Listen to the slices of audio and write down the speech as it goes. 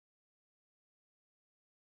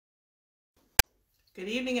Good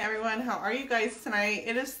evening, everyone. How are you guys tonight?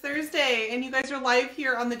 It is Thursday, and you guys are live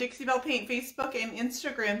here on the Dixie Belle Paint Facebook and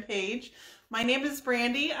Instagram page. My name is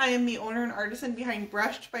Brandy. I am the owner and artisan behind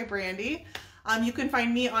Brushed by Brandy. You can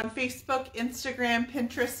find me on Facebook, Instagram,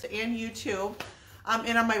 Pinterest, and YouTube,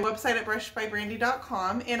 and on my website at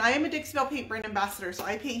brushedbybrandy.com. And I am a Dixie Belle Paint brand ambassador, so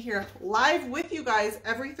I paint here live with you guys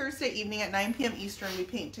every Thursday evening at 9 p.m. Eastern. We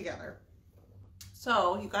paint together.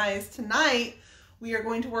 So, you guys, tonight we are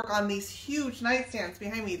going to work on these huge nightstands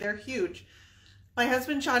behind me. They're huge. My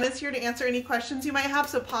husband Sean is here to answer any questions you might have,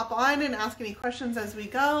 so pop on and ask any questions as we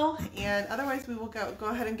go, and otherwise we will go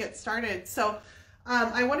ahead and get started. So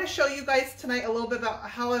I want to show you guys tonight a little bit about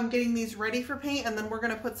how I'm getting these ready for paint, and then we're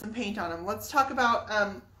going to put some paint on them. Let's talk about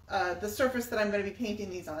the surface that I'm going to be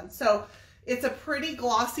painting these on. So it's a pretty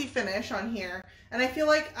glossy finish on here, and I feel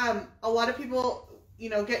like a lot of people,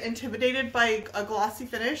 get intimidated by a glossy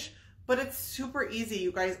finish. But it's super easy,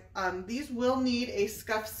 you guys. These will need a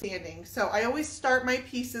scuff sanding. So I always start my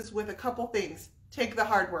pieces with a couple things. Take the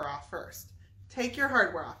hardware off first. Take your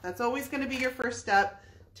hardware off. That's always going to be your first step.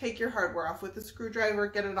 Take your hardware off with a screwdriver,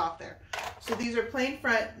 get it off there. So these are plain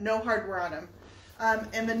front, no hardware on them.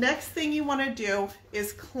 And the next thing you want to do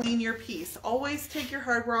is clean your piece. Always take your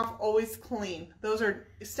hardware off, always clean. Those are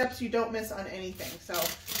steps you don't miss on anything. So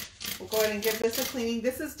we'll go ahead and give this a cleaning.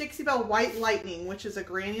 This is Dixie Belle White Lightning, which is a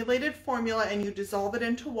granulated formula, and you dissolve it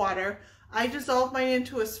into water. I dissolve mine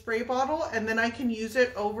into a spray bottle, and then I can use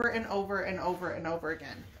it over and over and over and over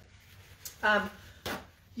again.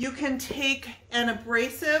 You can take an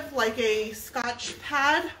abrasive like a Scotch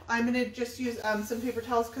pad. I'm going to just use some paper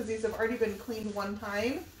towels because these have already been cleaned one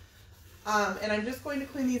time. And I'm just going to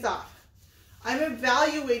clean these off. I'm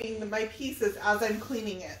evaluating my pieces as I'm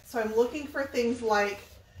cleaning it. So I'm looking for things like,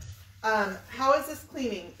 how is this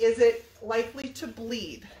cleaning? Is it likely to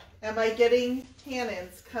bleed? Am I getting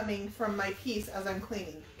tannins coming from my piece as I'm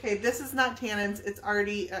cleaning? Okay, this is not tannins. It's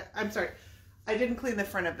already, I'm sorry, I didn't clean the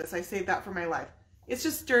front of this. I saved that for my live. It's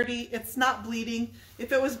just dirty. It's not bleeding.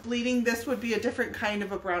 If it was bleeding, this would be a different kind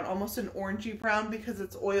of a brown, almost an orangey brown because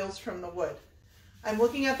it's oils from the wood. I'm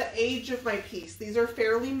looking at the age of my piece. These are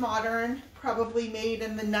fairly modern, probably made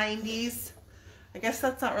in the 90s. I guess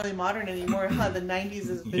that's not really modern anymore, huh? The 90s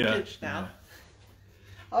is vintage now.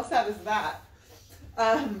 How sad is that?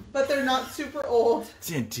 But they're not super old.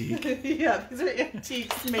 It's antique. Yeah, these are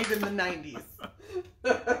antiques made in the 90s.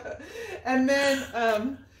 And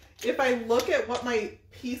then if I look at what my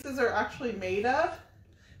pieces are actually made of,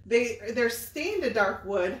 they're stained a dark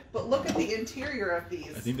wood, but look at the interior of these.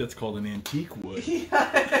 I think that's called an antique wood.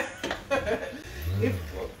 Yeah.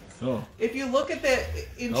 If you look at the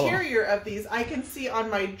interior of these, I can see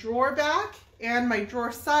on my drawer back and my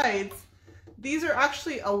drawer sides, these are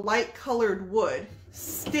actually a light colored wood,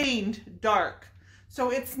 stained dark.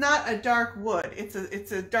 So it's not a dark wood, it's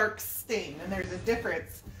a dark stain, and there's a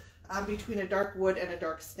difference between a dark wood and a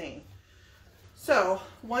dark stain. So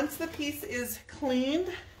once the piece is cleaned,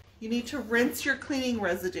 you need to rinse your cleaning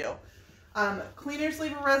residue. Cleaners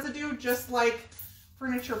leave a residue just like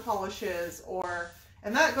furniture polishes,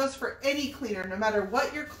 and that goes for any cleaner, no matter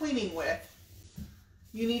what you're cleaning with.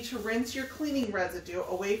 You need to rinse your cleaning residue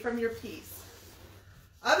away from your piece.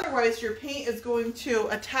 Otherwise, your paint is going to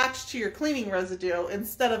attach to your cleaning residue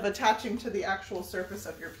instead of attaching to the actual surface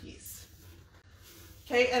of your piece.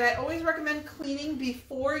 Okay, and I always recommend cleaning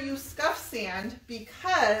before you scuff sand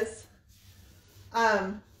because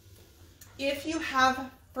if you have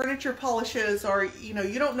furniture polishes or you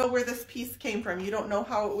don't know where this piece came from, you don't know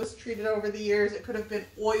how it was treated over the years, it could have been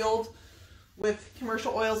oiled with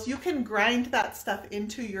commercial oils, you can grind that stuff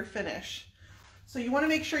into your finish. So you want to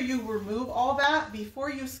make sure you remove all that before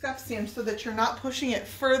you scuff sand so that you're not pushing it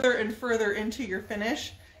further and further into your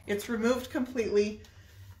finish. It's removed completely.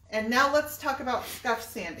 And now let's talk about scuff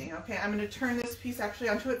sanding. Okay, I'm going to turn this piece actually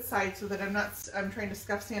onto its side so that I'm trying to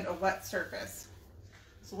scuff sand a wet surface.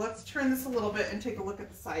 So let's turn this a little bit and take a look at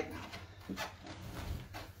the side now.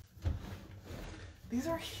 These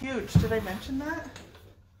are huge. Did I mention that?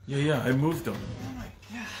 Yeah, I moved them. Oh my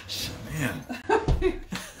gosh. Man.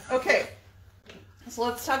 Okay, so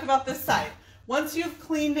let's talk about this side. Once you've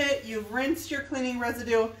cleaned it, you've rinsed your cleaning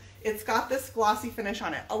residue, it's got this glossy finish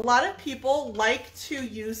on it. A lot of people like to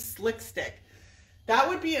use slick stick. That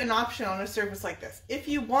would be an option on a surface like this, if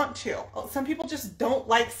you want to. Some people just don't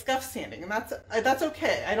like scuff sanding, and that's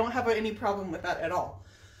okay. I don't have any problem with that at all.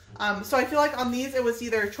 So I feel like on these, it was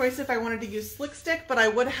either a choice if I wanted to use slick stick, but I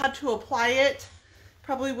would have had to apply it.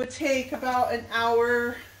 Probably would take about an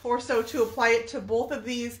hour or so to apply it to both of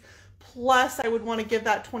these. Plus, I would want to give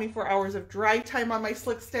that 24 hours of dry time on my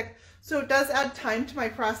slick stick. So it does add time to my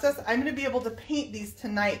process. I'm going to be able to paint these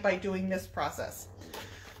tonight by doing this process.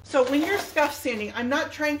 So when you're scuff sanding, I'm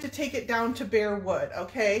not trying to take it down to bare wood,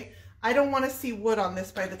 okay? I don't want to see wood on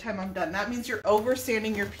this by the time I'm done. That means you're over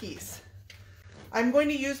sanding your piece. I'm going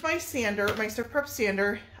to use my sander, my Surf Prep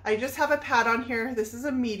sander. I just have a pad on here. This is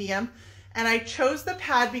a medium. And I chose the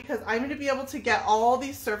pad because I'm going to be able to get all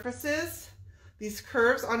these surfaces, these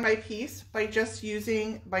curves on my piece by just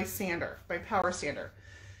using my sander, my power sander.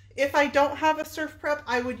 If I don't have a Surf Prep,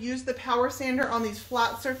 I would use the power sander on these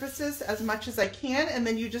flat surfaces as much as I can, and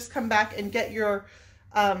then you just come back and get your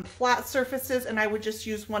flat surfaces, and I would just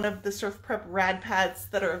use one of the Surf Prep rad pads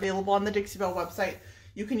that are available on the Dixie Belle website.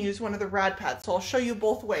 You can use one of the rad pads. So I'll show you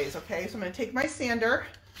both ways, okay? So I'm going to take my sander.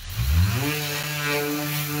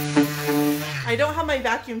 I don't have my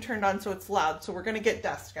vacuum turned on, so it's loud, so we're going to get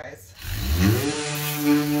dust, guys.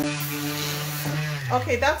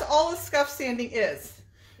 Okay, that's all a scuff sanding is.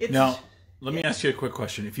 Now, let me ask you a quick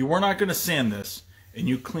question. If you were not going to sand this and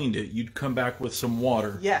you cleaned it, you'd come back with some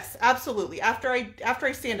water. Yes, absolutely. After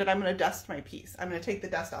I sand it, I'm going to dust my piece. I'm going to take the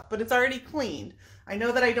dust off, but it's already cleaned. I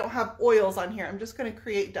know that I don't have oils on here. I'm just going to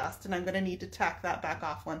create dust, and I'm going to need to tack that back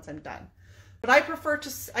off once I'm done. But I prefer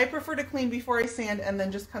to clean before I sand and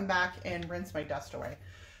then just come back and rinse my dust away.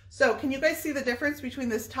 So can you guys see the difference between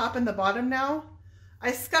this top and the bottom now?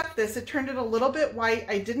 I scuffed this, it turned it a little bit white.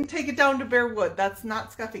 I didn't take it down to bare wood. That's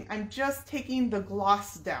not scuffing. I'm just taking the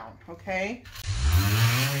gloss down, okay?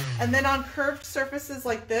 And then on curved surfaces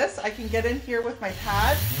like this, I can get in here with my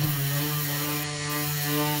pad.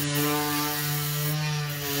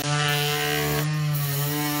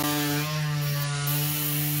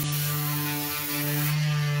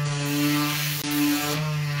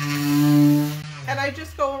 And I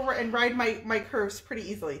just go over and ride my curves pretty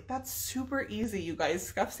easily. That's super easy, you guys.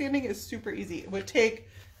 Scuff sanding is super easy. It would take,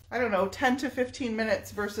 I don't know, 10 to 15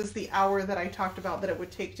 minutes versus the hour that I talked about that it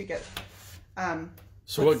would take to get.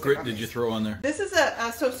 So what grit did you throw on there? This is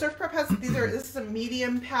so Surf Prep has, this is a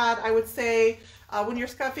medium pad. I would say when you're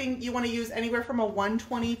scuffing, you want to use anywhere from a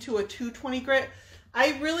 120 to a 220 grit.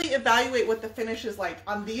 I really evaluate what the finish is like.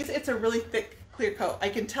 On these, it's a really thick clear coat. I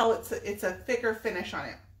can tell it's a thicker finish on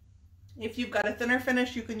it. If you've got a thinner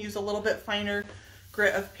finish, you can use a little bit finer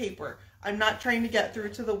grit of paper. I'm not trying to get through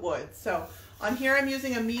to the wood. So on here, I'm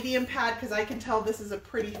using a medium pad because I can tell this is a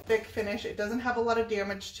pretty thick finish. It doesn't have a lot of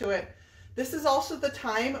damage to it. This is also the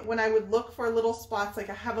time when I would look for little spots, like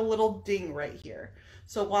I have a little ding right here.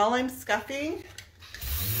 So while I'm scuffing,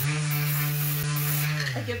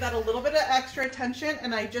 I give that a little bit of extra attention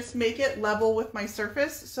and I just make it level with my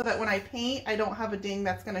surface so that when I paint, I don't have a ding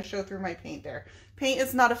that's going to show through my paint there. Paint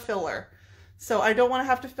is not a filler, so I don't want to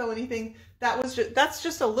have to fill anything. That's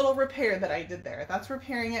just a little repair that I did there. That's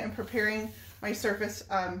repairing it and preparing my surface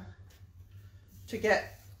to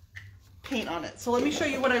get paint on it. So let me show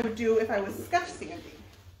you what I would do if I was scuff sanding.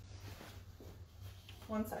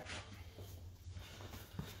 One second.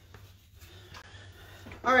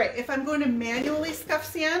 All right, if I'm going to manually scuff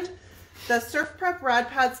sand, the Surf Prep rad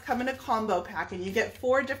pads come in a combo pack and you get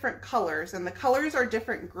 4 different colors and the colors are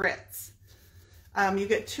different grits. You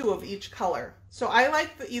get 2 of each color. So I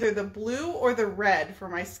like either the blue or the red for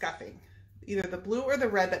my scuffing. Either the blue or the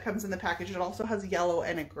red that comes in the package. It also has yellow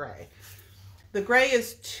and a gray. The gray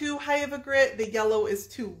is too high of a grit. The yellow is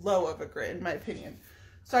too low of a grit, in my opinion.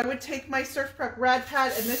 So I would take my Surf Prep rad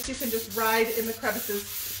pad, and this you can just ride in the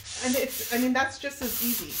crevices. And it's, I mean, that's just as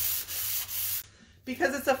easy.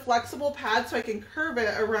 Because it's a flexible pad, so I can curve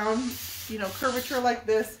it around, you know, curvature like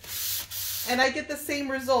this. And I get the same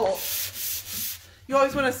result. You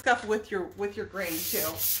always want to scuff with your grain too.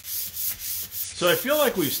 So I feel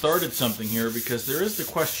like we've started something here because there is the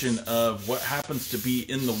question of what happens to be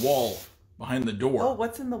in the wall behind the door. Oh,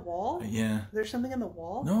 what's in the wall? Yeah. There's something in the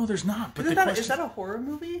wall? No, there's not. But is that a horror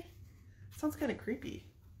movie? It sounds kind of creepy.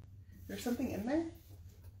 There's something in there?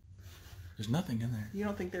 There's nothing in there. You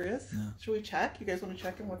don't think there is? No. Should we check? You guys want to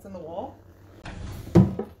check in what's in the wall?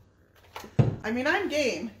 I mean, I'm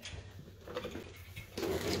game.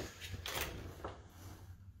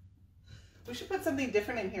 We should put something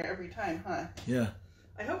different in here every time, huh? Yeah.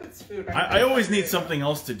 I hope it's food. I always need something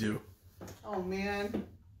else to do. Oh, man.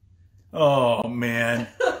 Oh, man.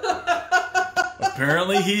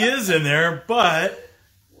 Apparently he is in there, but...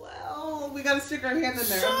 Well, we got to stick our hand in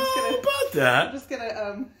there. So about that. I'm just going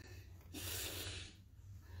to,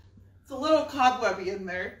 it's a little cobwebby in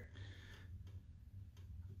there.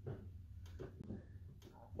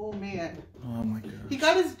 Oh, man. Oh, my God. He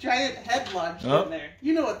got his giant head launched in there.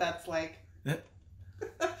 You know what that's like.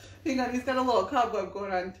 Hang on, he's got a little cobweb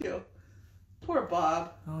going on, too. Poor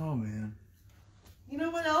Bob. Oh, man. You know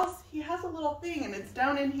what else? He has a little thing, and it's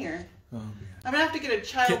down in here. Oh, man. I'm going to have to get a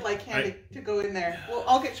childlike hand to go in there. Well,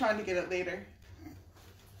 I'll get Sean to get it later.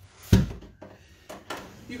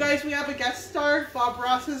 You guys, we have a guest star. Bob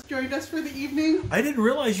Ross has joined us for the evening. I didn't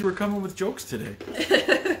realize you were coming with jokes today.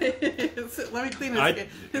 Let me clean his hair.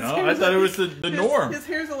 I thought it was the norm. His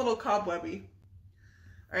hair's a little cobwebby.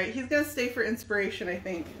 All right, he's going to stay for inspiration, I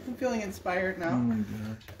think. I'm feeling inspired now. Oh, my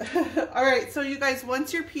gosh. All right, so you guys,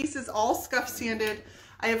 once your piece is all scuff sanded,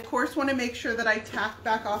 I, of course, want to make sure that I tack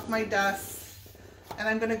back off my dust. And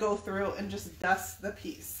I'm going to go through and just dust the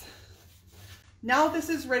piece. Now this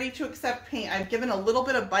is ready to accept paint. I've given a little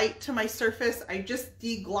bit of bite to my surface. I just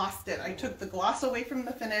deglossed it. I took the gloss away from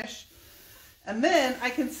the finish. And then I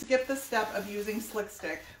can skip the step of using Slick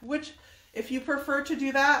Stick, which if you prefer to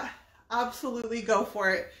do that, absolutely go for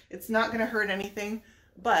it. It's not going to hurt anything,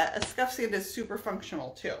 but a scuff sand is super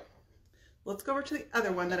functional too. Let's go over to the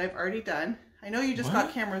other one that I've already done. I know you just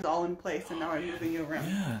got cameras all in place and now I'm moving you around.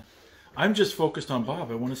 Yeah. I'm just focused on Bob.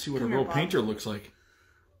 I want to see what a real painter looks like.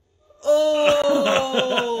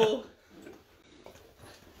 Oh!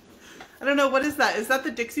 I don't know, what is that? Is that the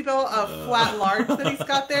Dixie Belle flat large that he's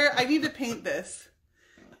got there? I need to paint this.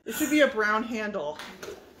 This should be a brown handle.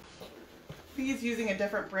 I think he's using a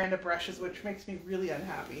different brand of brushes, which makes me really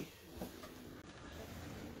unhappy.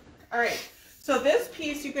 Alright, so this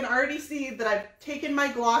piece, you can already see that I've taken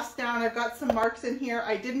my gloss down. I've got some marks in here.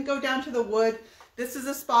 I didn't go down to the wood. This is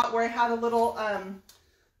a spot where I had a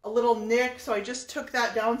little nick, so I just took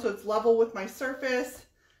that down so it's level with my surface.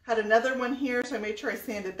 Had another one here, so I made sure I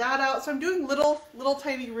sanded that out. So I'm doing little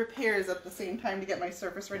tiny repairs at the same time to get my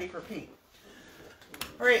surface ready for paint.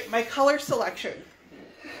 All right, my color selection.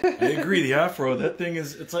 I agree, the afro, that thing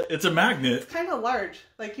is, it's a magnet. It's kind of large.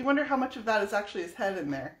 Like, you wonder how much of that is actually his head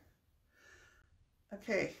in there.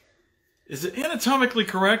 Okay. Is it anatomically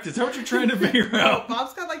correct? Is that what you're trying to figure out?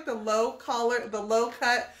 Bob's got like the low collar, the low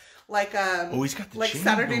cut, like he's got the like chain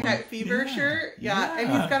Saturday going. Night Fever shirt. Yeah, and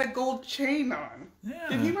he's got a gold chain on. Yeah.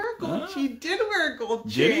 Did he wear a gold? He did wear a gold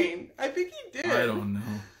chain. I think he did. I don't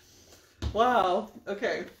know. Wow.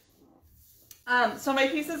 Okay. So my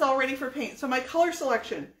piece is all ready for paint. So my color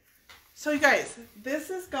selection. So you guys, this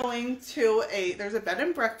is going to there's a bed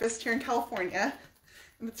and breakfast here in California,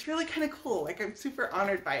 and it's really kind of cool. Like, I'm super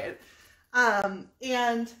honored by it.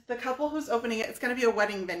 And the couple who's opening it, it's going to be a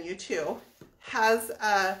wedding venue too, has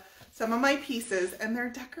some of my pieces, and they're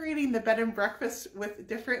decorating the bed and breakfast with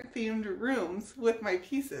different themed rooms with my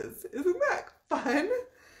pieces. Isn't that fun?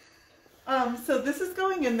 So this is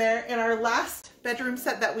going in there, and our last bedroom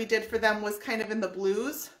set that we did for them was kind of in the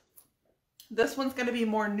blues. This one's going to be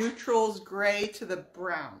more neutrals, gray to the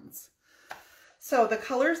browns. So the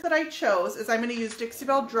colors that I chose is I'm going to use Dixie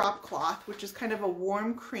Belle Drop Cloth, which is kind of a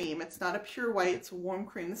warm cream. It's not a pure white, it's a warm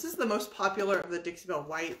cream. This is the most popular of the Dixie Belle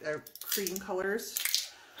white cream colors.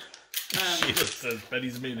 Sheila says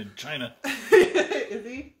Betty's made in China. Is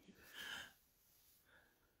he?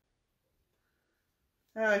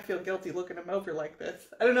 Oh, I feel guilty looking him over like this.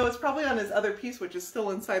 I don't know, it's probably on his other piece, which is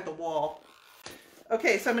still inside the wall.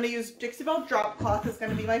 Okay, so I'm going to use Dixie Belle Drop Cloth. It's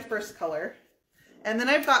going to be my first color. And then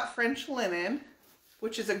I've got French Linen,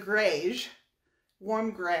 which is a grayish,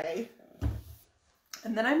 warm gray.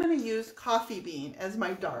 And then I'm going to use Coffee Bean as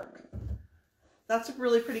my dark. That's a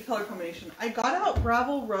really pretty color combination. I got out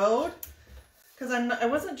Gravel Road because I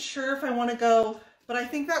wasn't sure if I want to go, but I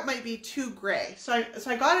think that might be too gray. So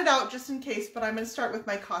I got it out just in case, but I'm going to start with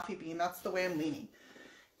my Coffee Bean. That's the way I'm leaning.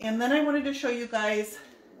 And then I wanted to show you guys,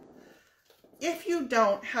 if you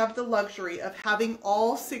don't have the luxury of having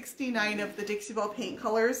all 69 of the Dixie Belle paint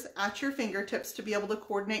colors at your fingertips to be able to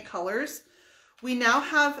coordinate colors, we now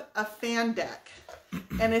have a fan deck.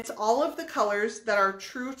 And it's all of the colors that are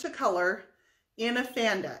true to color in a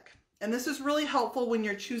fan deck. And this is really helpful when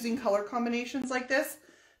you're choosing color combinations like this,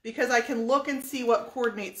 because I can look and see what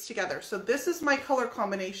coordinates together. So this is my color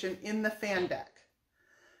combination in the fan deck.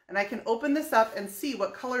 And I can open this up and see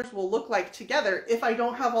what colors will look like together if I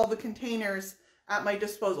don't have all the containers at my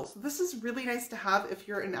disposal. So this is really nice to have if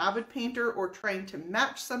you're an avid painter or trying to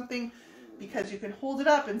match something, because you can hold it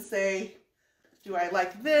up and say, do I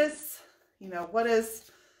like this? You know, what does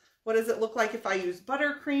it look like if I use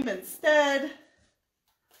buttercream instead?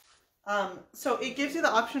 So it gives you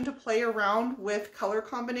the option to play around with color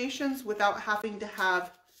combinations without having to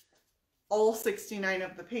have all 69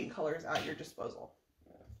 of the paint colors at your disposal.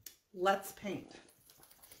 Let's paint.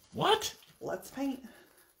 What? Let's paint.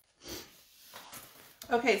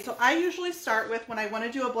 Okay, so I usually start with, when I want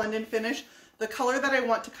to do a blend and finish, the color that I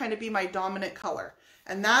want to kind of be my dominant color.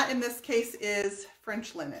 And that in this case is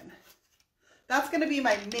French Linen. that's going to be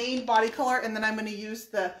my main body color, and then I'm going to use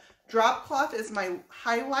the drop cloth as my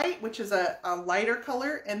highlight, which is a lighter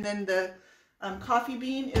color, and then the coffee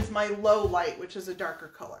bean is my low light, which is a darker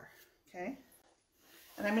color. Okay,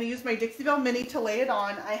 and I'm going to use my Dixie Belle Mini to lay it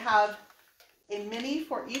on. I have a mini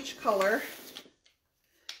for each color,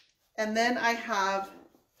 and then I have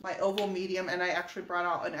my oval medium, and I actually brought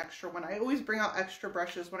out an extra one. I always bring out extra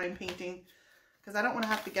brushes when I'm painting because I don't want to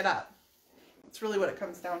have to get up. That's really what it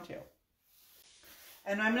comes down to.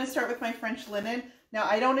 And I'm going to start with my French linen. Now,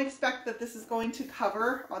 I don't expect that this is going to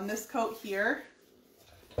cover on this coat here.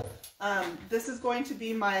 This is going to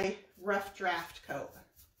be my rough draft coat.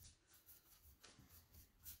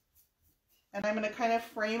 And I'm going to kind of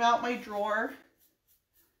frame out my drawer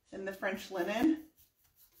in the French linen.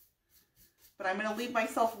 But I'm going to leave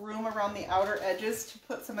myself room around the outer edges to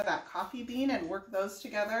put some of that coffee bean and work those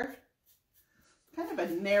together. Kind of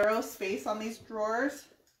a narrow space on these drawers.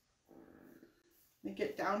 Let me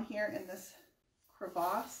get down here in this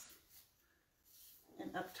crevasse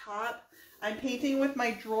and up top. I'm painting with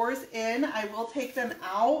my drawers in. I will take them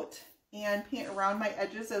out and paint around my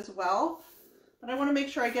edges as well. But I want to make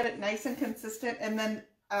sure I get it nice and consistent. And then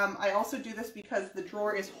I also do this because the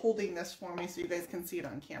drawer is holding this for me so you guys can see it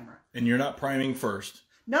on camera. And you're not priming first?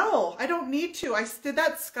 No, I don't need to. I did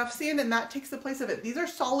that scuff sand and that takes the place of it. These are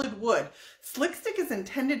solid wood. Slick stick is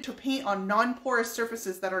intended to paint on non-porous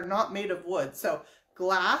surfaces that are not made of wood. So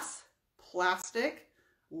glass, plastic,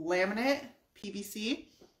 laminate, PVC,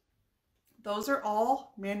 those are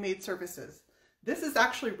all man-made surfaces. This is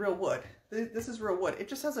actually real wood. This is real wood. It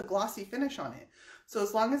just has a glossy finish on it. So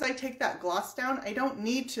as long as I take that gloss down, I don't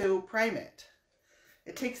need to prime it.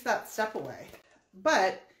 It takes that step away.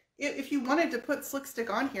 But if you wanted to put slick stick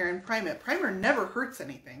on here and prime it, primer never hurts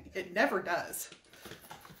anything. It never does.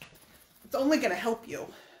 It's only going to help you.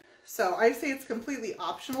 So I say it's completely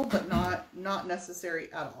optional, but not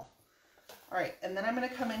necessary at all. All right, and then I'm going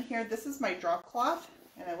to come in here. This is my drop cloth,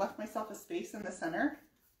 and I left myself a space in the center.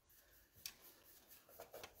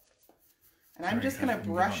 And I'm just going to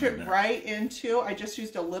brush it right into, I just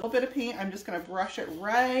used a little bit of paint. I'm just going to brush it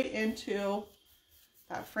right into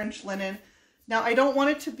that French linen. Now, I don't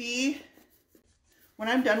want it to be, when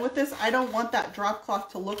I'm done with this, I don't want that drop cloth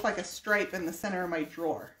to look like a stripe in the center of my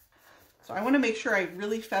drawer. So I want to make sure I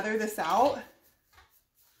really feather this out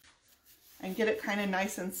and get it kind of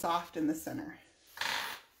nice and soft in the center.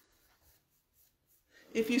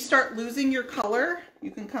 If you start losing your color,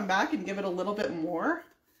 you can come back and give it a little bit more.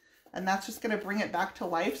 And that's just going to bring it back to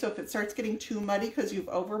life. So if it starts getting too muddy because you've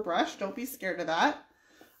overbrushed, don't be scared of that.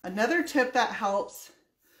 Another tip that helps,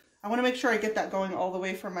 I want to make sure I get that going all the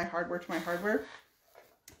way from my hardware to my hardware,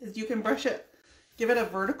 is you can brush it, give it a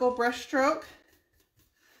vertical brush stroke.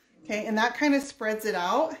 Okay, and that kind of spreads it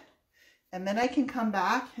out. And then I can come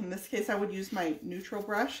back. In this case, I would use my neutral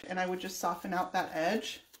brush and I would just soften out that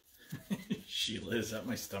edge. Sheila, is that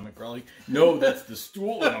my stomach growling? No, that's the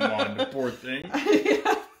stool that I'm on, the poor thing.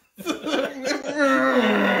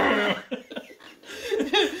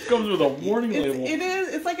 Comes with a warning label. It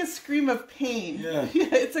is. It's like a scream of pain. Yeah.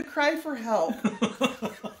 It's a cry for help.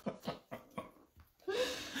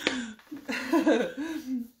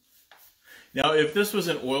 Now, if this was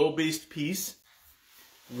an oil-based piece,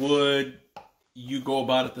 would you go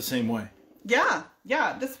about it the same way? Yeah,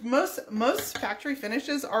 yeah. Most factory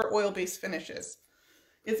finishes are oil-based finishes.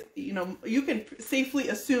 It's, you know, you can safely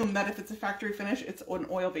assume that if it's a factory finish, it's an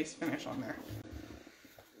oil-based finish on there.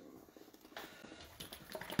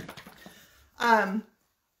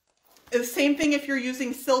 The same thing if you're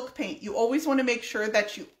using silk paint. You always want to make sure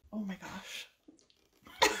that you, oh my gosh.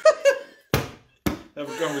 Have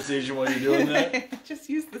a conversation while you're doing that. Just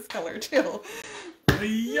use this color too.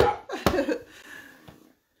 Yeah.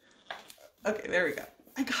 Okay, there we go.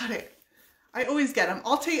 I got it. I always get them.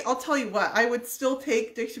 I'll tell you what, I would still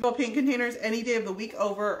take Dixie Belle paint containers any day of the week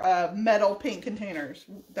over metal paint containers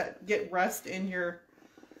that get rust in your...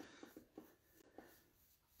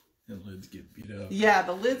 The lids get beat up. Yeah,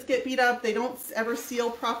 the lids get beat up. They don't ever seal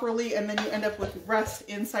properly, and then you end up with rust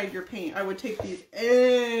inside your paint. I would take these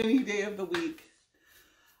any day of the week.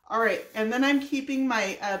 All right, and then I'm keeping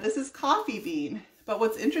my, this is coffee bean. But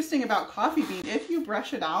what's interesting about coffee bean, if you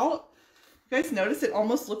brush it out, you guys notice it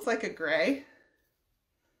almost looks like a gray.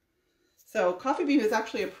 So coffee bean is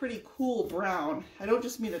actually a pretty cool brown. I don't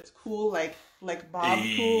just mean it's cool like Bob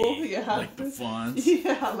cool. Yeah. Like the fonts.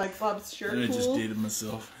 Yeah, like Bob's shirt and cool. I just dated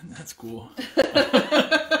myself. That's cool.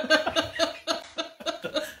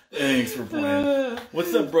 Thanks for playing.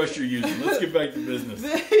 What's that brush you're using? Let's get back to business.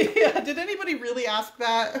 Yeah, did anybody really ask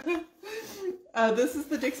that? This is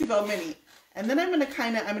the Dixie Belle Mini. And then I'm going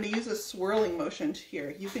to use a swirling motion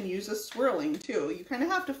here. You can use a swirling too. You kind of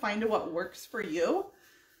have to find what works for you.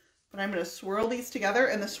 But I'm going to swirl these together,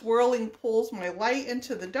 and the swirling pulls my light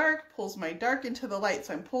into the dark, pulls my dark into the light.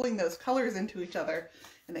 So I'm pulling those colors into each other,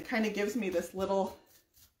 and it kind of gives me this little,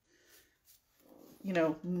 you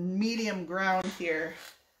know, medium ground here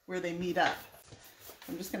where they meet up.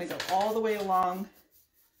 I'm just going to go all the way along.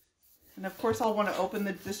 And of course I'll want to open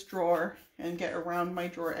this drawer and get around my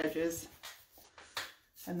drawer edges.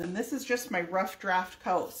 And then this is just my rough draft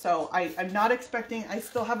coat. So I'm not expecting, I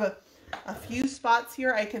still have a few spots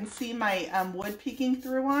here I can see my wood peeking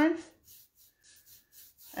through on.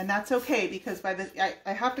 And that's okay, because I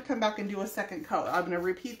have to come back and do a second coat. I'm going to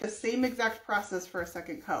repeat the same exact process for a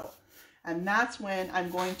second coat. And that's when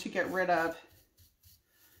I'm going to get rid of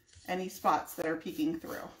any spots that are peeking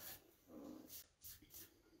through.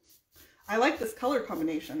 I like this color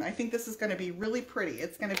combination. I think this is going to be really pretty.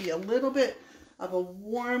 It's going to be a little bit of a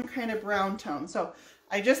warm kind of brown tone. So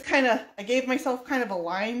I gave myself kind of a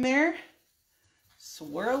line there.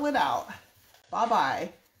 Swirl it out.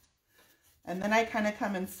 Bye-bye. And then I kind of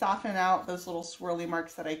come and soften out those little swirly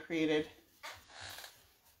marks that I created.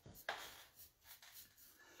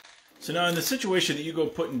 So now in the situation that you go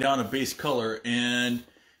putting down a base color and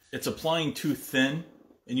it's applying too thin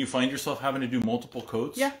and you find yourself having to do multiple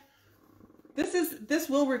coats? Yeah. This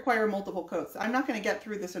will require multiple coats. I'm not going to get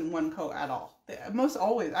through this in one coat at all. Most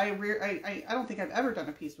always, I don't think I've ever done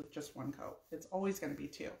a piece with just one coat. It's always going to be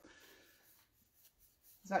two.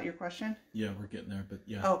 Is that your question? Yeah, we're getting there, but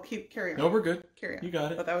yeah. Oh, carry on. No, we're good. Carry on. You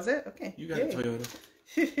got it. Oh, that was it? Okay. You got it, Toyota.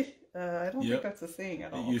 I don't think that's a saying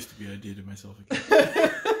at all. It used to be. I dated myself again.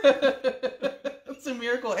 It's a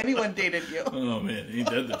miracle anyone dated you. Oh, man. Ain't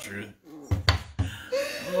that the truth?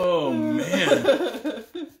 Oh, man.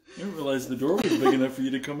 I didn't realize the door was big enough for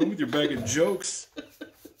you to come in with your bag of jokes.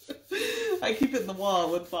 I keep it in the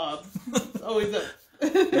wall with Bob. It's always up.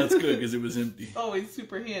 That's good, because it was empty. Always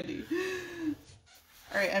super handy.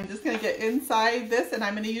 All right, I'm just going to get inside this, and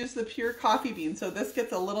I'm going to use the pure coffee bean. So this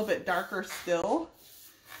gets a little bit darker still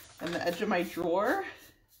on the edge of my drawer.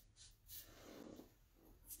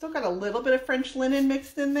 Still got a little bit of French linen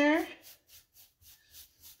mixed in there.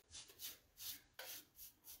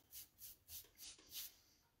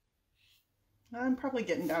 I'm probably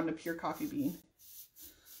getting down to pure coffee bean.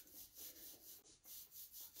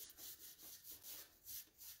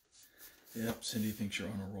 Yep, Cindy thinks you're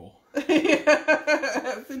on a roll. Yeah,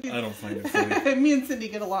 I don't find it funny. Me and Cindy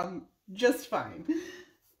get along just fine.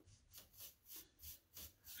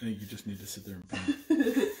 I think you just need to sit there and paint.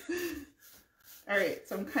 All right,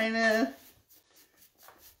 so I'm kind of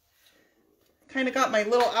got my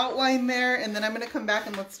little outline there, and then I'm going to come back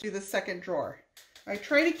and let's do the second drawer. I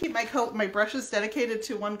try to keep my brushes dedicated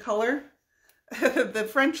to one color. The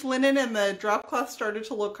French linen and the drop cloth started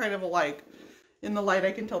to look kind of alike. In the light,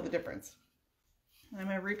 I can tell the difference. I'm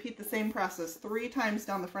going to repeat the same process 3 times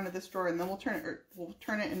down the front of this drawer, and then we'll turn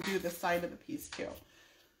it and do the side of the piece too.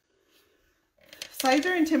 Sides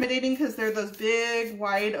are intimidating because they're those big,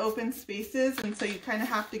 wide open spaces, and so you kind of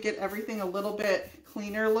have to get everything a little bit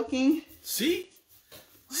cleaner looking. See?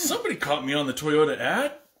 Somebody caught me on the Toyota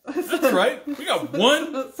ad. That's right. We got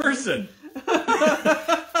one person.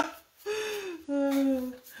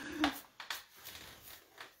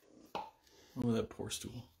 Oh, that poor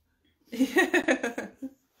stool. I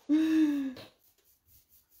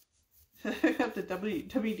have to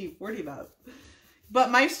WD-40 that.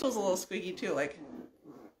 But my stool's a little squeaky too. Like,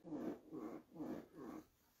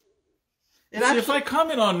 if I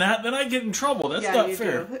comment on that, then I get in trouble. That's not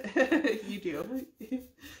fair. You do.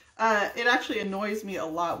 It actually annoys me a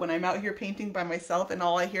lot when I'm out here painting by myself and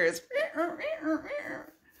all I hear is.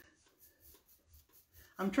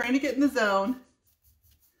 I'm trying to get in the zone.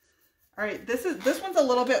 All right, this one's a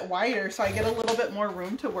little bit wider, so I get a little bit more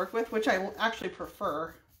room to work with, which I actually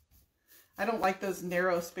prefer. I don't like those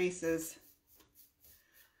narrow spaces.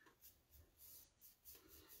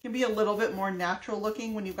 It can be a little bit more natural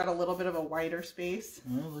looking when you've got a little bit of a wider space.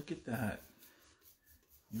 Oh, look at that.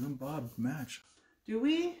 You and Bob match. Do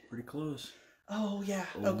we? Pretty close. Oh, yeah.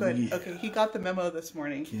 Oh, good. Yeah. Okay, he got the memo this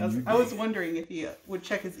morning. I was wondering if he would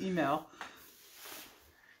check his email.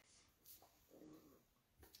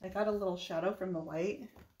 I got a little shadow from the light.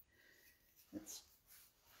 It's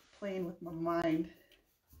playing with my mind.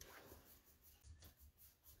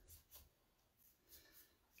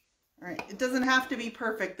 All right, it doesn't have to be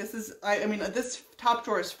perfect. This is, I mean, this top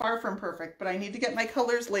drawer is far from perfect, but I need to get my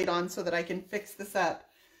colors laid on so that I can fix this up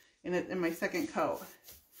in my second coat.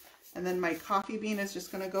 And then my coffee bean is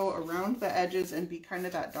just going to go around the edges and be kind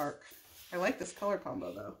of that dark. I like this color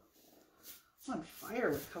combo though. I'm on fire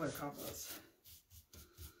with color combos.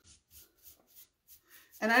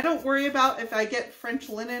 And I don't worry about if I get French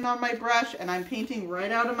linen on my brush and I'm painting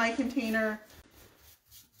right out of my container.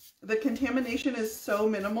 The contamination is so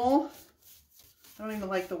minimal. I don't even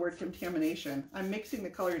like the word contamination. I'm mixing the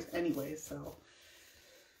colors anyway, so.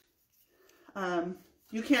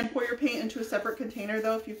 You can pour your paint into a separate container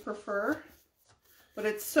though if you prefer. But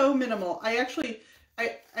it's so minimal. I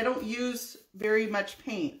don't use very much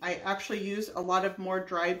paint. I actually use a lot of more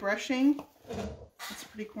dry brushing. That's a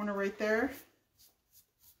pretty corner right there.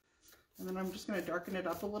 And then I'm just going to darken it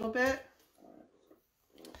up a little bit.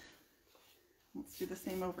 Let's do the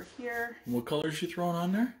same over here. What color is she throwing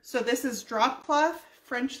on there? So this is drop cloth,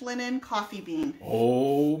 French linen, coffee bean.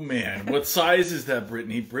 Oh man, what size is that,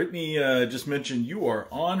 Brittany? Brittany just mentioned you are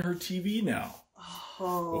on her TV now.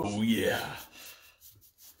 Oh yeah.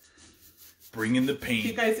 Bringing the paint.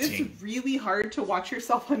 You guys, it's really hard to watch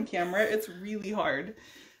yourself on camera. It's really hard.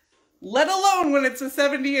 Let alone when it's a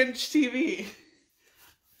 70-inch TV.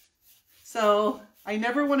 So I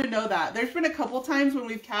never want to know that. There's been a couple times when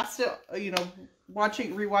we've cast it, you know,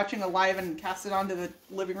 rewatching a live and cast it onto the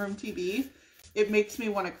living room TV. It makes me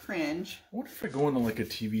want to cringe. I wonder if I go into like a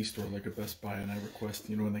TV store, like a Best Buy, and I request,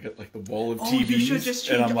 you know, when they get like the wall of Oh, TVs, you should just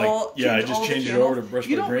change and I'm like, all, yeah, I just change it over to Brush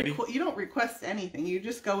by Brandy. You don't request anything. You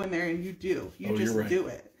just go in there and you do. You just right. do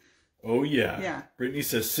it. Oh yeah. Yeah. Brittany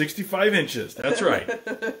says 65 inches. That's right.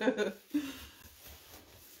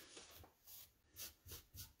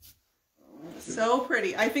 So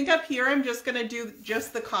pretty. I think up here I'm just going to do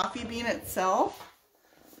just the coffee bean itself.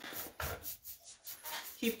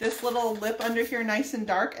 Keep this little lip under here nice and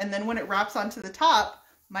dark, and then when it wraps onto the top,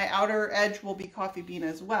 my outer edge will be coffee bean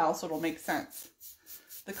as well, so it'll make sense.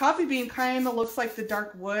 The coffee bean kind of looks like the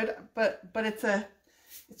dark wood, but it's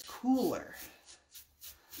cooler.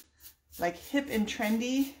 Like hip and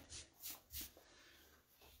trendy.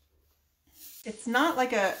 It's not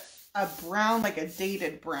like a brown, like a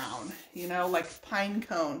dated brown, you know, like pine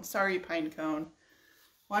cone. Sorry, pine cone.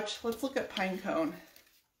 Let's look at pine cone.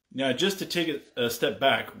 Now, just to take it a step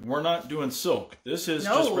back, we're not doing silk. This is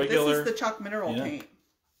just regular. This is the chalk mineral paint.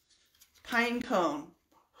 Pine cone.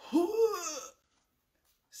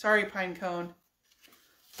 Sorry, pine cone.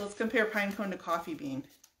 So let's compare pine cone to coffee bean.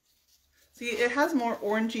 See, it has more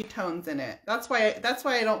orangey tones in it. That's why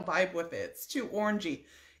I don't vibe with it. It's too orangey.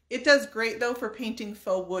 It does great though for painting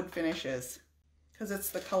faux wood finishes because it's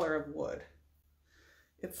the color of wood.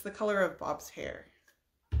 It's the color of Bob's hair.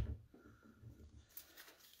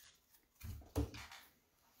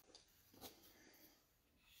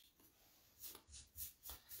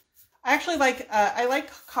 I actually I like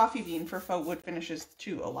coffee bean for faux wood finishes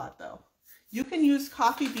too a lot though. You can use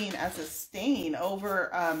coffee bean as a stain over,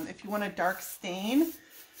 if you want a dark stain,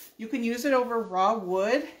 you can use it over raw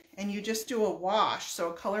wood and you just do a wash. So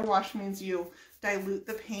a color wash means you dilute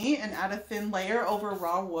the paint and add a thin layer over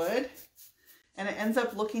raw wood and it ends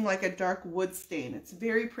up looking like a dark wood stain. It's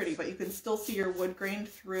very pretty, but you can still see your wood grain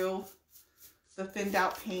through the thinned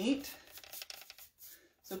out paint.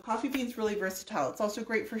 So coffee bean's really versatile. It's also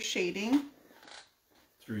great for shading.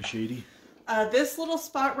 It's very shady. This little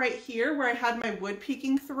spot right here where I had my wood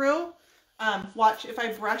peeking through, watch, if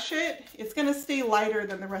I brush it, it's going to stay lighter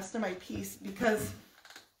than the rest of my piece because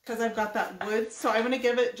I've got that wood. So I'm going to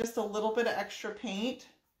give it just a little bit of extra paint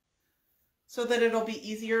so that it'll be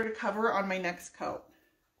easier to cover on my next coat.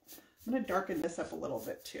 I'm going to darken this up a little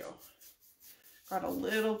bit too. Got a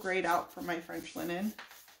little grayed out from my French linen.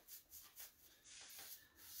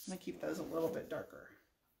 I'm going to keep those a little bit darker.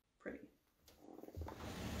 Pretty.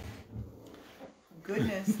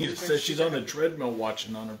 Goodness. You said she's on the treadmill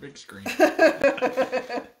watching on her big screen.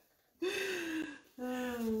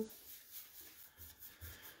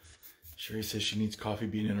 Sherry says she needs coffee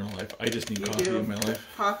bean in her life. I just need coffee in my life.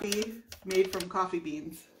 Coffee made from coffee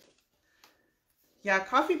beans. Yeah,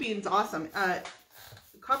 coffee bean's awesome.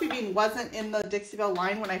 Coffee bean wasn't in the Dixie Belle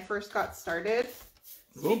line when I first got started.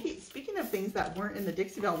 Speaking of things that weren't in the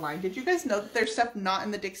Dixie Belle line, did you guys know that there's stuff not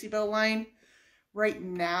in the Dixie Belle line right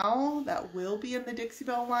now that will be in the Dixie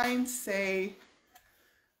Belle line? Say,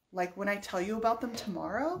 like when I tell you about them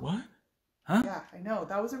tomorrow? What? Huh? Yeah, I know.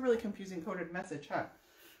 That was a really confusing coded message, huh?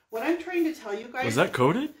 What I'm trying to tell you guys... Was that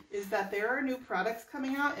coded? ...is that there are new products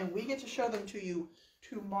coming out and we get to show them to you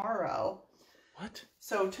tomorrow. What?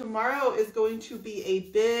 So tomorrow is going to be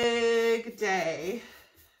a big day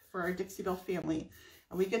for our Dixie Belle family.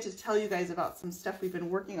 And we get to tell you guys about some stuff we've been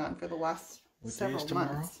working on for the last several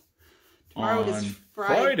months. Tomorrow is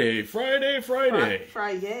Friday. Friday.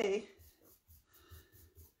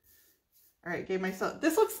 All right, gave myself...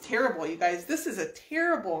 This looks terrible, you guys. This is a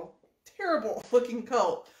terrible, terrible looking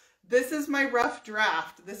coat. this is my rough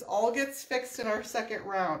draft. This all gets fixed in our second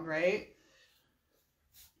round, right?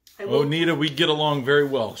 Oh, Nita, we get along very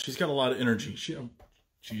well. She's got a lot of energy.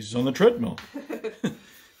 She's on the treadmill.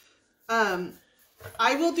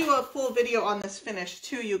 I will do a full video on this finish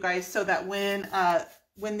too, you guys, so that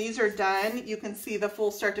when these are done, you can see the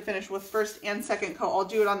full start to finish with first and second coat. I'll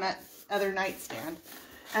do it on that other nightstand.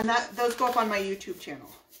 And those go up on my YouTube channel.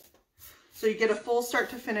 So you get a full start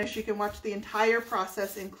to finish. You can watch the entire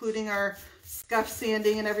process, including our scuff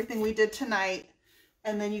sanding and everything we did tonight.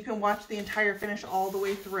 And then you can watch the entire finish all the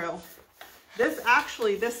way through. This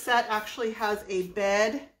set actually has a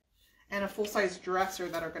bed and a full-size dresser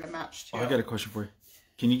that are going to match too. Oh, I got a question for you.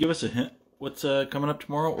 Can you give us a hint? What's coming up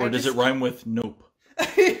tomorrow? Or does it rhyme with nope?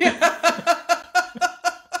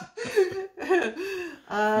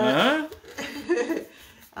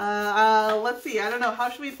 Let's see. I don't know. How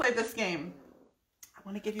should we play this game? I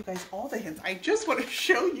want to give you guys all the hints. I just want to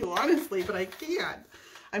show you, honestly, but I can't.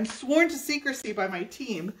 I'm sworn to secrecy by my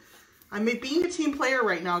team. I'm being a team player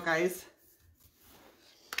right now, guys.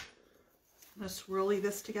 I'm going to swirly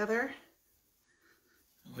this together.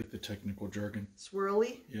 I like the technical jargon.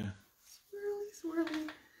 Swirly? Yeah. Swirly, swirly.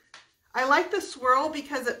 I like the swirl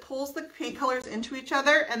because it pulls the paint colors into each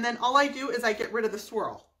other, and then all I do is I get rid of the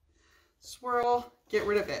swirl. Swirl, get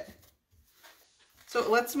rid of it. So it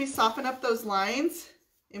lets me soften up those lines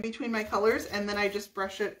in between my colors, and then I just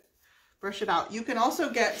brush it out. You can also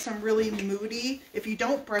get some really moody, if you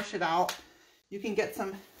don't brush it out, you can get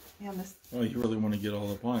some, man, this. Oh, you really want to get all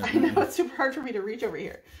up on it. I know, it's super hard for me to reach over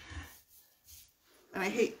here. And I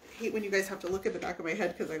hate when you guys have to look at the back of my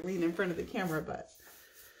head because I lean in front of the camera, but.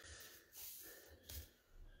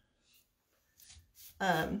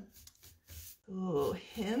 Ooh,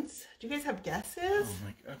 hints? Do you guys have guesses? Oh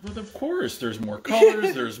my God. Well, of course. There's more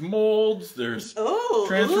colors, there's molds, there's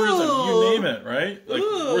transfers, you name it, right? Like,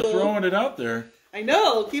 we're throwing it out there. I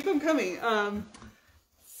know. Keep them coming.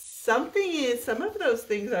 Some of those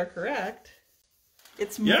things are correct.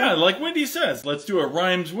 It's more... Yeah, like Wendy says, let's do a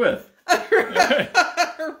rhymes with.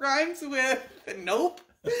 Rhymes with nope.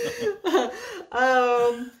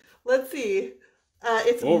 Let's see.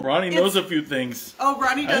 Ronnie knows a few things. Oh,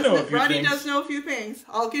 Ronnie does know a few things.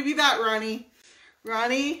 I'll give you that, Ronnie.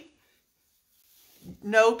 Ronnie,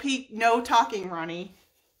 no talking, Ronnie.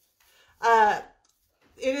 It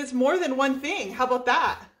is more than one thing. How about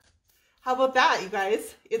that? How about that, you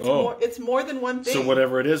guys? It's more than one thing. So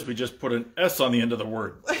whatever it is, we just put an S on the end of the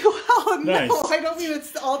word. Well, nice. No, I don't mean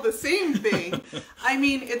it's all the same thing. I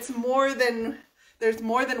mean there's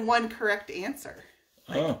more than one correct answer.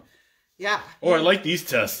 Yeah. Oh, I like these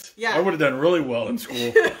tests. Yeah. I would have done really well in school.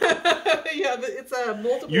 Yeah, it's a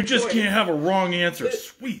multiple You just choice. Can't have a wrong answer.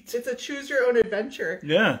 Sweet. It's a choose your own adventure.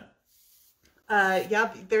 Yeah.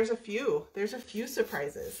 Yeah, there's a few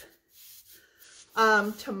surprises.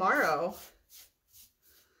 Tomorrow,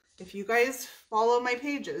 if you guys follow my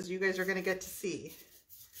pages, you guys are going to get to see.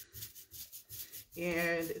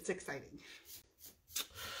 And it's exciting.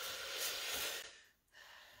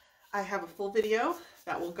 I have a full video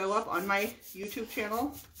that will go up on my YouTube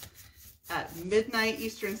channel at midnight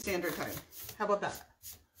Eastern Standard Time. How about that?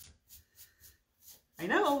 I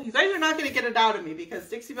know, you guys are not going to get it out of me because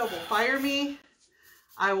Dixie Belle will fire me.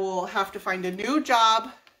 I will have to find a new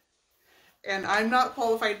job. And I'm not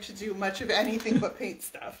qualified to do much of anything but paint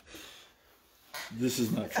stuff. This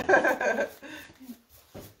is not true.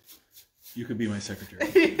 You could be my secretary.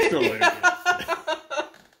 Still later.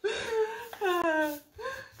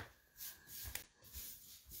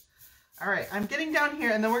 All right, I'm getting down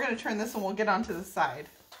here, and then we're going to turn this and we'll get onto the side.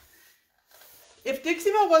 If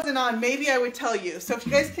Dixie Belle wasn't on, maybe I would tell you. So if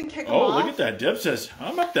you guys can kick them off. Oh, look at that. Deb says,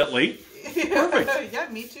 I'm up that late. Perfect. Yeah,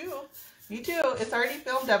 me too. Me too. It's already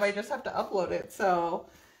filmed, Deb. I just have to upload it. So,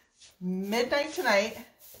 midnight tonight,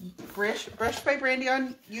 Brush by Brandy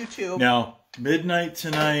on YouTube. Now, midnight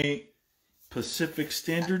tonight, Pacific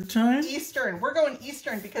Standard Time? Eastern. We're going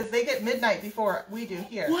Eastern because they get midnight before we do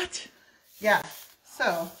here. What? Yeah.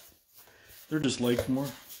 So. They're just like more.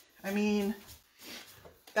 I mean,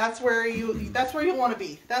 that's where you want to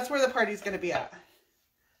be. That's where the party's going to be at.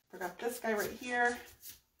 Forgot this guy right here.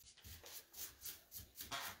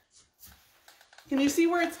 Can you see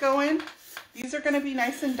where it's going? These are going to be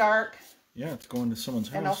nice and dark. Yeah, it's going to someone's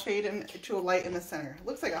house. And I'll fade into a light in the center. It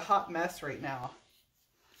looks like a hot mess right now.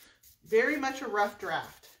 Very much a rough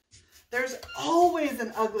draft. There's always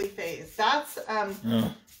an ugly phase. That's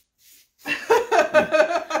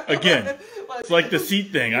Again, it's like the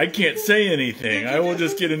seat thing. I can't say anything. I will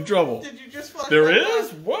just get in trouble. Did you just flash There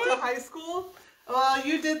is? What? To high school? Well,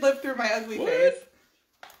 you did live through my ugly phase.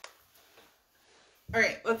 All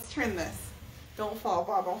right, let's turn this. Don't fall,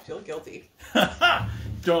 Bob. I'll feel guilty.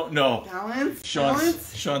 Don't know. Balance.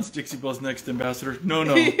 Sean's Dixie Belle's next ambassador. No,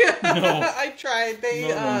 no, Yeah, no. I tried. They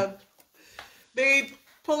No. they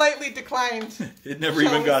politely declined. It never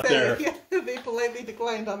even got there. Yeah, they politely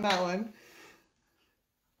declined on that one.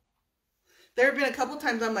 There have been a couple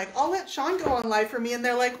times I'm like, I'll let Sean go on live for me, and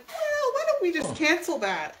they're like, well, why don't we just cancel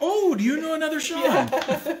that? Oh, do you know another Sean? Yeah.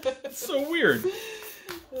 It's so weird.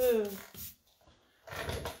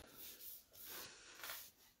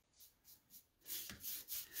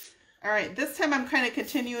 All right, this time I'm kind of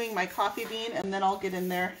continuing my coffee bean, and then I'll get in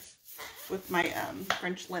there with my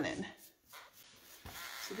French linen.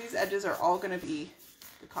 So these edges are all going to be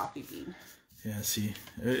the coffee bean. Yeah, see,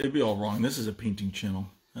 it'd be all wrong. This is a painting channel.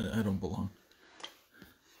 I don't belong.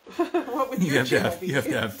 What would your channel be? You have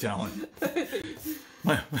to have talent.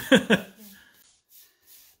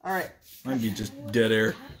 All right. Might be just dead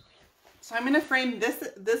air. So I'm going to frame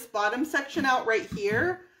this bottom section out right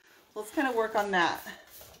here. Let's kind of work on that.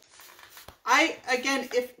 Again,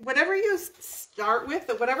 if whatever you start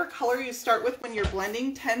with, whatever color you start with when you're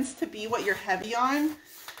blending tends to be what you're heavy on.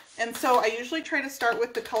 And so I usually try to start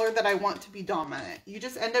with the color that I want to be dominant. You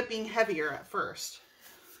just end up being heavier at first.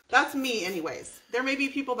 That's me anyways. There may be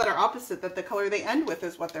people that are opposite, that the color they end with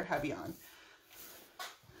is what they're heavy on.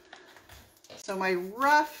 So my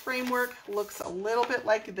rough framework looks a little bit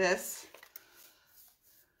like this.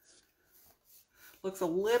 Looks a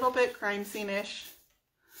little bit crime scene-ish.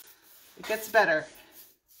 It gets better.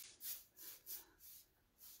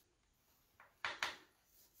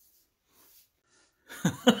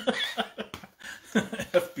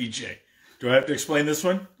 FBJ. Do I have to explain this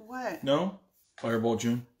one? What? No? Fireball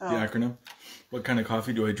June, the acronym. What kind of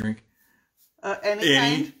coffee do I drink? Any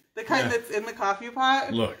kind. The kind that's in the coffee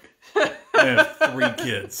pot. Look, I have 3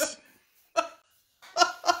 kids.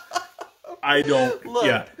 I don't,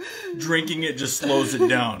 Look. drinking it just slows it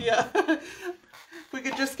down. Yeah. If we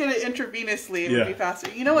could just get it intravenously, it would be faster.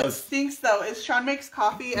 You know what stinks though is Sean makes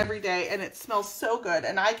coffee every day and it smells so good,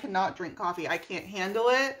 and I cannot drink coffee. I can't handle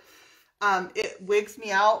it. It wigs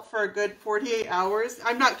me out for a good 48 hours.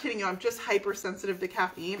 I'm not kidding you. I'm just hypersensitive to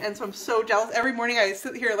caffeine. And so I'm so jealous. Every morning I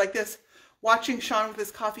sit here like this, watching Sean with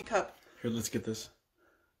his coffee cup. Here, let's get this.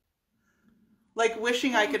 Like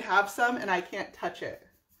wishing I could have some, and I can't touch it.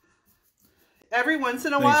 Every once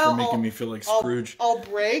in a Thanks while, for making me feel like Scrooge. I'll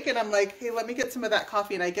break, and I'm like, hey, let me get some of that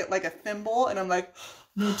coffee. And I get like a thimble, and I'm like,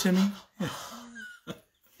 no, Timmy.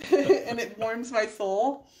 and it warms my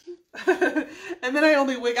soul. And then I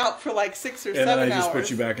only wig out for like 6 or 7 hours. And then I just put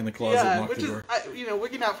you back in the closet and lock the door. You know,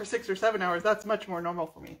 wigging out for 6 or 7 hours, that's much more normal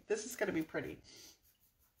for me. This is going to be pretty.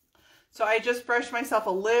 So I just brushed myself a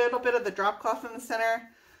little bit of the drop cloth in the center.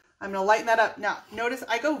 I'm going to lighten that up. Now, notice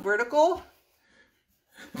I go vertical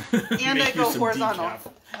and I go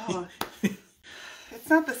horizontal. Oh, it's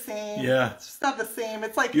not the same. Yeah. It's just not the same.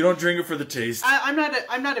 It's like... You don't drink it for the taste. I'm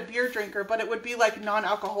not a beer drinker, but it would be like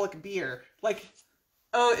non-alcoholic beer. Like...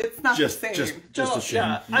 Oh, it's not the same. Just a shame.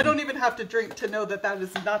 Yeah. I don't even have to drink to know that that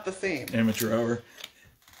is not the same. Amateur hour.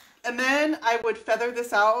 And then I would feather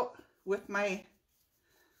this out with my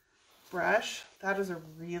brush. That is a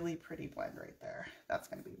really pretty blend right there. That's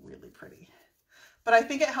going to be really pretty. But I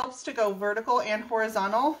think it helps to go vertical and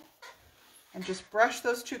horizontal. And just brush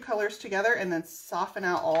those 2 colors together and then soften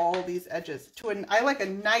out all these edges. I like a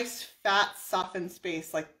nice, fat, softened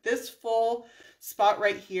space. Like this full spot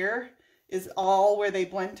right here is all where they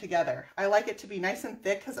blend together. I like it to be nice and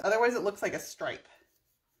thick because otherwise it looks like a stripe.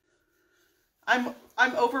 I'm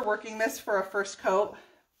overworking this for a first coat,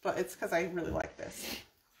 but it's because I really like this.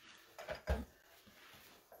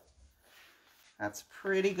 That's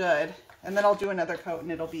pretty good. And then I'll do another coat and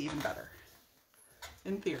it'll be even better,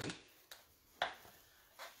 in theory.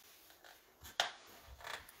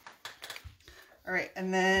 All right,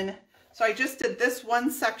 and then, so I just did this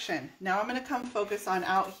one section. Now I'm going to come focus on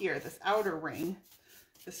out here, this outer ring,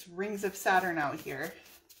 this rings of Saturn out here.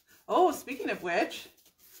 Oh, speaking of which,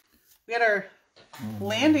 we had our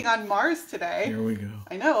landing on Mars today. Here we go.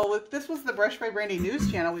 I know, if this was the Brush by Brandy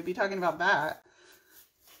news channel, we'd be talking about that.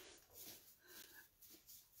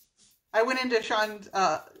 I went into Sean's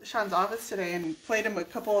office today and played him a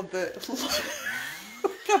couple of the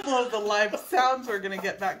live sounds we're gonna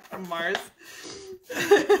get back from Mars.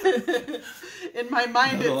 In my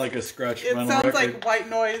mind, like a scratch. It sounds like white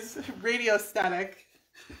noise, radio static.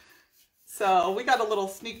 So we got a little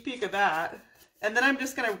sneak peek of that. And then I'm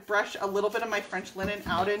just gonna brush a little bit of my French linen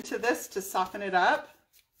out into this to soften it up.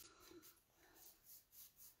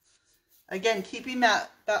 Again, keeping that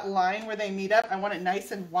line where they meet up, I want it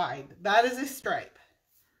nice and wide. That is a stripe.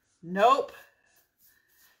 Nope.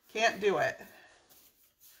 Can't do it.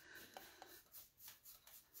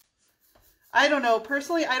 I don't know.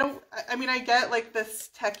 Personally, I mean, I get like this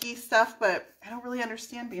techie stuff, but I don't really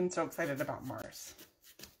understand being so excited about Mars.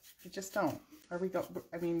 I just don't.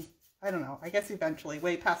 I mean, I don't know. I guess eventually,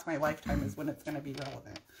 way past my lifetime is when it's going to be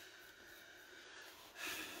relevant.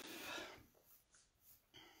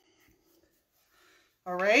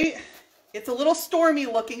 All right. It's a little stormy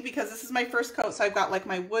looking because this is my first coat. So I've got like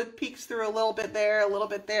my wood peeks through a little bit there, a little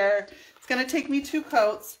bit there. It's going to take me 2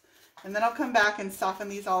 coats and then I'll come back and soften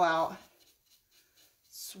these all out.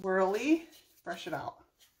 Swirly, brush it out.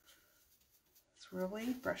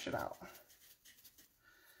 Swirly, brush it out.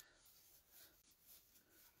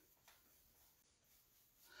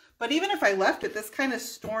 But even if I left it, this kind of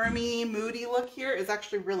stormy, moody look here is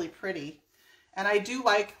actually really pretty. And I do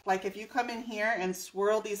like if you come in here and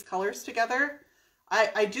swirl these colors together,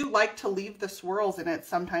 I do like to leave the swirls in it.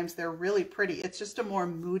 Sometimes they're really pretty. It's just a more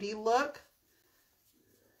moody look.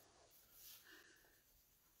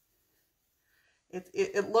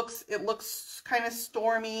 It looks kind of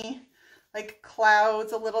stormy, like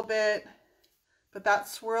clouds a little bit. But that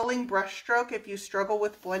swirling brush stroke, if you struggle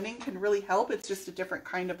with blending, can really help. It's just a different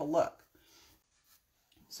kind of a look.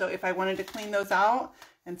 So if I wanted to clean those out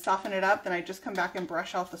and soften it up, then I just come back and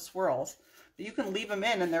brush out the swirls. But you can leave them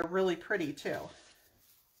in and they're really pretty too.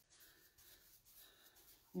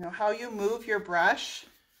 You know, how you move your brush,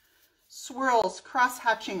 swirls,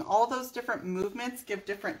 cross-hatching, all those different movements give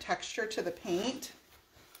different texture to the paint.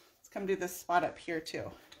 Let's come do this spot up here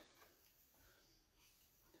too.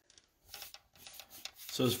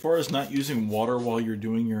 So as far as not using water while you're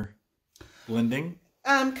doing your blending?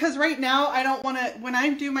 Because right now I don't want to, when I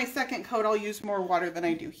do my second coat, I'll use more water than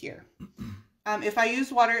I do here. If I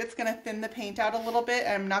use water, it's going to thin the paint out a little bit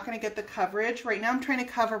and I'm not going to get the coverage. Right now I'm trying to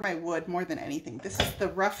cover my wood more than anything. This is the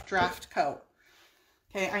rough draft coat.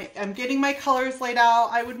 Okay, I'm getting my colors laid out.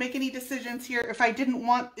 I would make any decisions here if I didn't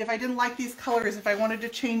like these colors, if I wanted to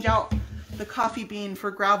change out the coffee bean for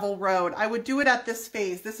gravel road, I would do it at this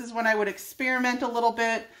phase. This is when I would experiment a little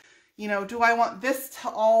bit. You know, do I want this to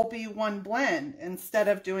all be one blend instead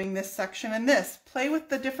of doing this section and this? Play with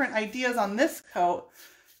the different ideas on this coat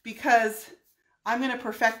because I'm going to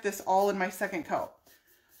perfect this all in my second coat.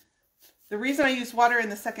 The reason I use water in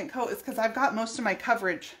the second coat is because I've got most of my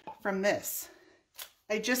coverage from this.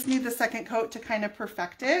 I just need the second coat to kind of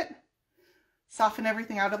perfect it, soften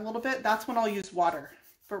everything out a little bit. That's when I'll use water.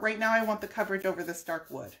 But right now I want the coverage over this dark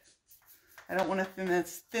wood. I don't want to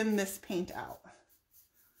thin this paint out.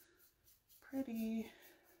 Pretty.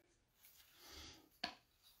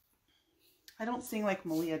 I don't sing like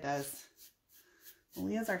Malia does.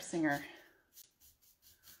 Malia's our singer.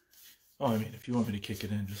 Oh, I mean, if you want me to kick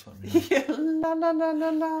it in, just let me know. Yeah, la la la la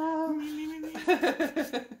la.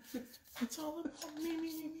 It's all about me.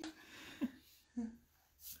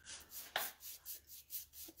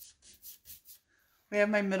 We have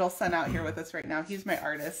my middle son out here with us right now. He's my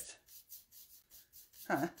artist.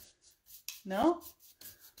 Huh? No?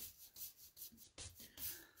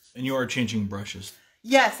 And you are changing brushes.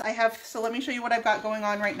 Yes, I have. So let me show you what I've got going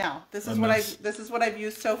on right now. This is what I've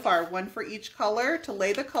used so far. One for each color to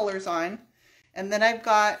lay the colors on. And then I've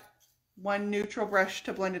got one neutral brush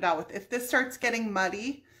to blend it out with. If this starts getting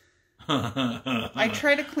muddy, I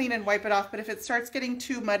try to clean and wipe it off, but if it starts getting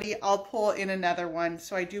too muddy, I'll pull in another one.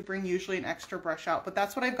 So I do bring usually an extra brush out, but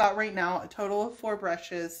that's what I've got right now. A total of 4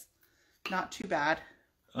 brushes. Not too bad.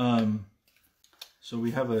 So we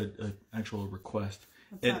have an actual request.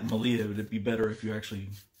 Malia, would it be better if you actually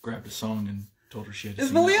grabbed a song and told her she had to sing?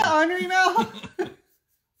 Is Malia on right now?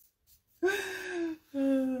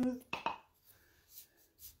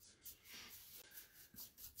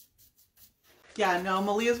 Yeah, no,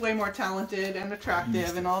 Malia's way more talented and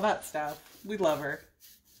attractive and all that stuff. We love her.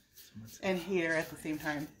 And hate her at the same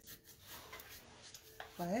time.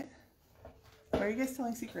 What? Why are you guys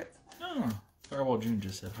telling secrets? Oh, Firewall June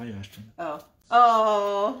just said, "Hi, Ashton." Oh.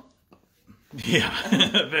 Oh. Yeah,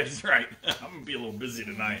 that's right. I'm going to be a little busy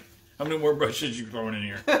tonight. How many more brushes you throwing in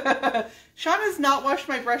here? Sean has not washed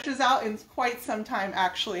my brushes out in quite some time,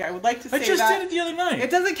 actually. I would like to say that. I just did it the other night.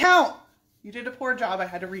 It doesn't count. You did a poor job. I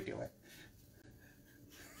had to redo it.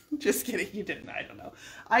 Just kidding. You didn't. I don't know.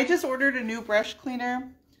 I just ordered a new brush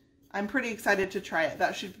cleaner. I'm pretty excited to try it.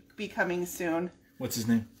 That should be coming soon. What's his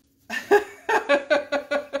name?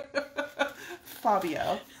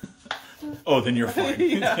 Fabio. Oh, then you're fine.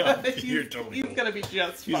 Yeah, you're totally he's cool. going to be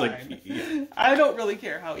just He's fine. like, yeah. I don't really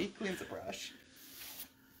care how he cleans a brush.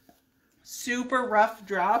 Super rough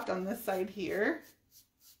draft on this side here.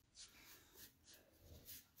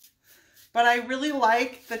 But I really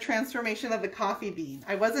like the transformation of the coffee bean.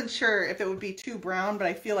 I wasn't sure if it would be too brown, but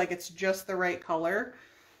I feel like it's just the right color.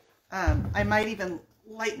 I might even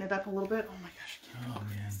lighten it up a little bit. Oh my gosh. Oh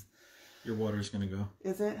man, your water's gonna go.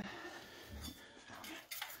 Is it?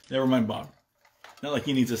 Never mind, Bob. Not like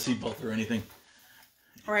he needs a seatbelt or anything.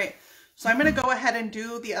 All right, so I'm gonna go ahead and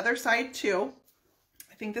do the other side too.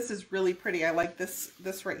 I think this is really pretty. I like this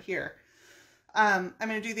right here. I'm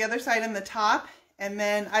gonna do the other side in the top, and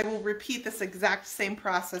then I will repeat this exact same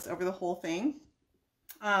process over the whole thing.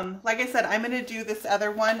 Like I said, I'm gonna do this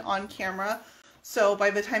other one on camera. So by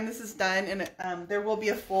the time this is done, and there will be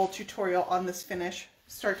a full tutorial on this finish,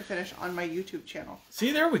 start to finish, on my YouTube channel.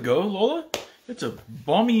 See, there we go, Lola. It's a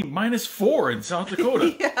balmy -4 in South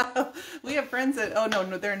Dakota. Yeah, we have friends that, oh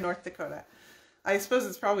no, they're in North Dakota. I suppose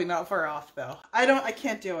it's probably not far off though. I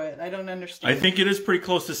can't do it. I don't understand. I think it is pretty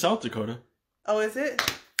close to South Dakota. Oh, is it?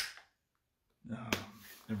 No,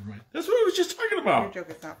 never mind. That's what I was just talking about. Your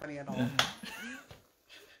joke is not funny at all.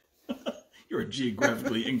 You're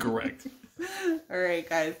geographically incorrect. All right,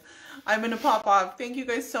 guys. I'm going to pop off. Thank you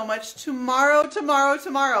guys so much. Tomorrow,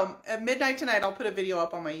 at midnight tonight, I'll put a video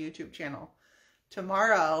up on my YouTube channel.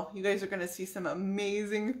 Tomorrow, you guys are going to see some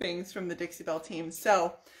amazing things from the Dixie Belle team.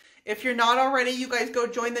 So, if you're not already, you guys go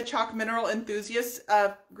join the Chalk Mineral Enthusiasts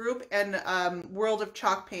group and World of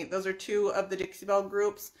Chalk Paint. Those are 2 of the Dixie Belle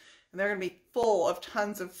groups. And they're going to be full of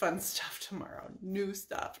tons of fun stuff tomorrow. New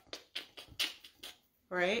stuff.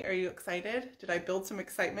 Right? Are you excited? Did I build some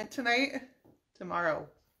excitement tonight? Tomorrow.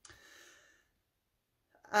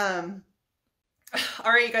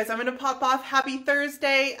 All right, you guys, I'm going to pop off. Happy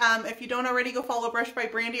Thursday. If you don't already, go follow Brush by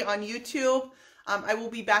Brandy on YouTube. I will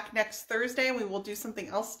be back next Thursday, and we will do something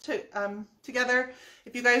else together.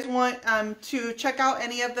 If you guys want to check out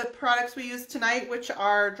any of the products we used tonight, which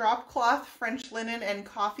are drop cloth, French linen, and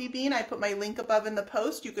coffee bean, I put my link above in the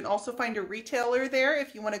post. You can also find a retailer there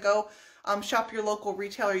if you want to go shop your local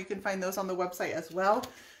retailer. You can find those on the website as well.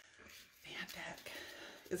 Fan deck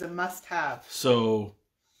is a must-have. So,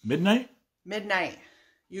 midnight? Midnight.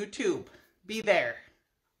 YouTube. Be there.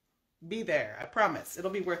 Be there. I promise.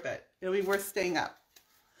 It'll be worth it. It'll be worth staying up.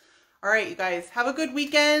 All right, you guys. Have a good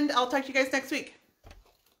weekend. I'll talk to you guys next week.